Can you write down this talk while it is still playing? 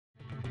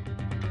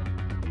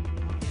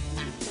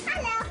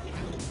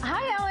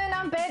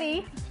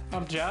Betty.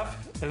 I'm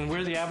Jeff, and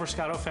we're the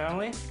Abrascato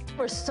family.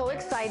 We're so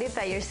excited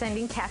that you're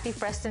sending Kathy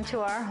Freston to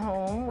our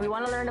home. We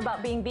want to learn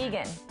about being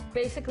vegan.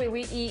 Basically,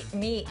 we eat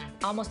meat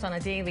almost on a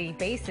daily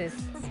basis.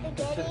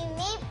 Spaghetti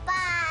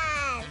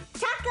meatballs!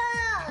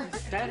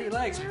 Tacos! Daddy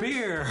likes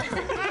beer.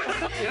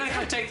 You're not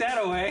going to take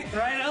that away,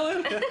 right,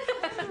 Ellen?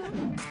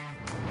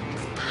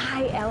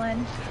 Hi,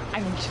 Ellen.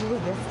 I'm in Chula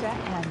Vista,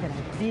 and I'm going to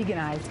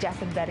veganize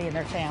Jeff and Betty and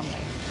their family.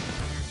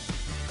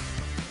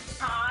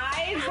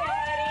 Hi, Betty.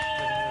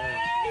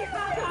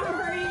 How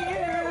are you?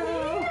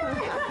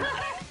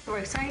 We're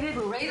excited.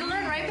 We're ready to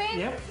learn, right, babe?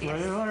 Yep,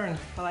 ready to learn.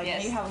 Well, I know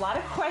you have a lot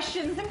of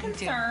questions and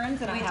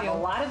concerns, and I have a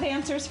lot of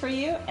answers for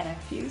you and a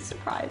few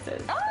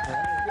surprises.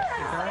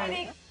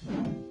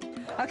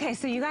 Okay,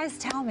 so you guys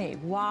tell me,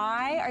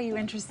 why are you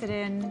interested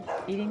in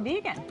eating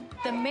vegan?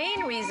 The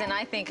main reason,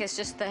 I think, is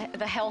just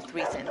the health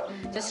reason.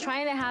 Just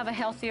trying to have a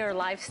healthier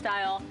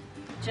lifestyle.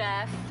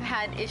 Jeff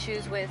had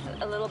issues with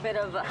a little bit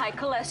of high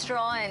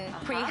cholesterol and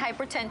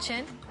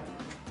pre-hypertension.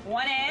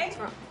 One egg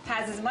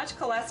has as much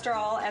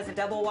cholesterol as a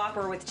double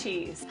Whopper with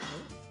cheese.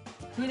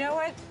 You know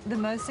what the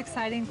most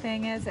exciting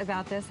thing is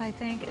about this, I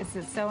think, is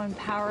it's so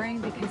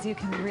empowering because you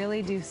can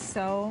really do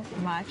so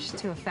much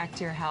to affect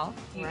your health.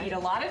 You eat a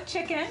lot of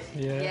chicken.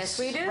 Yes,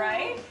 we do.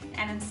 Right?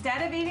 And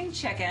instead of eating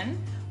chicken,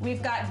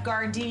 we've got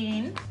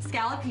Gardein,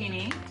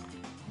 scallopini.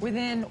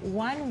 Within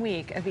 1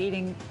 week of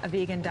eating a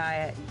vegan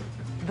diet,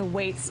 the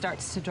weight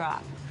starts to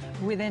drop.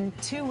 Within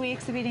 2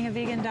 weeks of eating a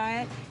vegan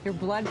diet, your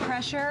blood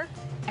pressure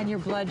and your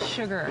blood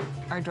sugar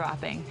are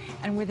dropping.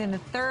 And within the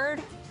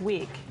 3rd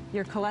week,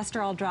 your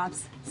cholesterol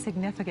drops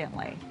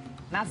significantly.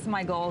 That's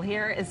my goal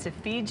here, is to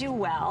feed you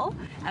well,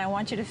 and I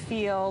want you to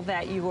feel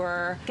that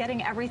you're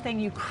getting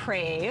everything you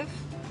crave,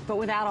 but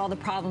without all the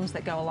problems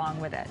that go along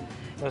with it.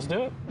 Let's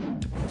do it.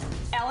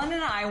 Ellen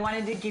and I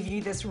wanted to give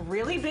you this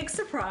really big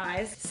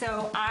surprise,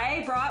 so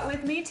I brought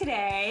with me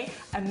today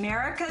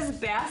America's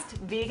best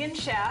vegan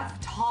chef,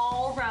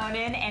 Tal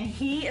Ronan, and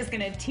he is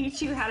going to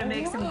teach you how to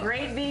make some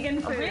great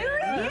vegan food. Really?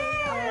 Yeah.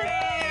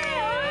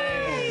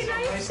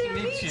 Nice to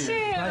meet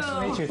you. Nice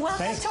to meet you. Welcome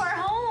Thanks. to our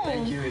home.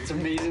 Thank you. It's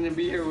amazing to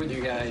be here with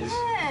you guys.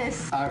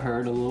 Yes. I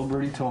heard a little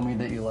birdie told me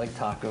that you like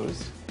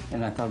tacos,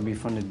 and I thought it'd be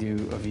fun to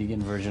do a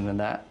vegan version of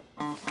that.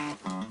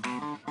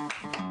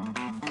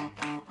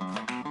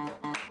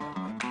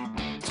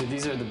 So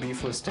these are the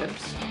beefless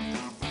tips.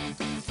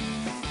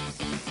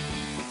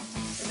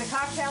 Is the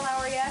cocktail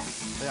hour yet?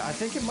 Yeah, I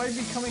think it might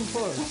be coming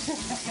close.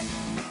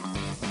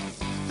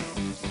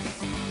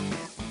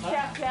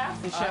 Chef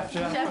Jeff? Chef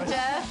Jeff. Chef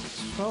Jeff.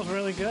 Smells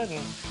really good,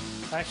 and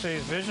actually,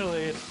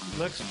 visually, it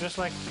looks just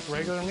like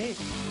regular meat.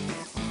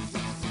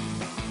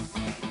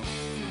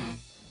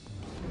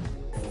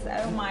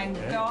 Oh my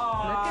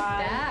God. Look at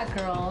that,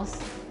 girls.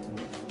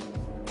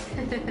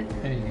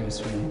 There you go,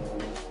 sweetie.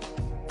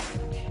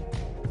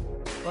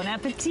 Bon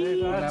appetit.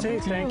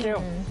 Thank you.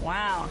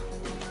 Wow.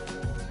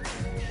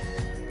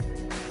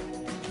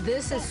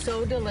 This is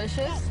so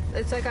delicious.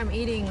 It's like I'm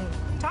eating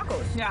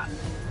tacos. Yeah.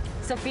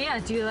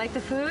 Sophia, do you like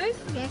the food?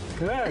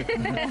 Good.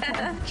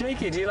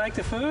 Jakey, do you like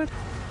the food?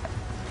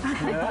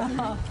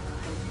 Yeah.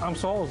 I'm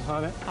sold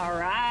on it. All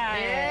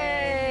right.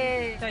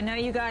 Yay! So I know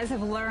you guys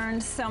have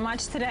learned so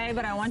much today,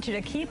 but I want you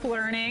to keep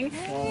learning.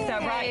 So I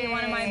brought you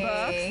one of my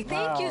books.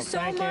 Thank you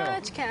so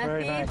much, Kathy.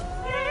 Very nice.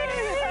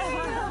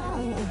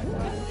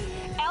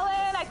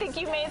 Ellen, I think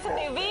you made some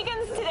new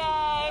vegans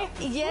today.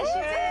 Yes,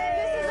 you did.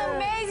 This is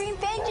amazing.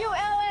 Thank you,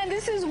 Ellen.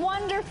 This is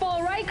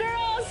wonderful. Right,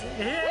 girls?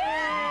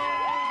 Yeah.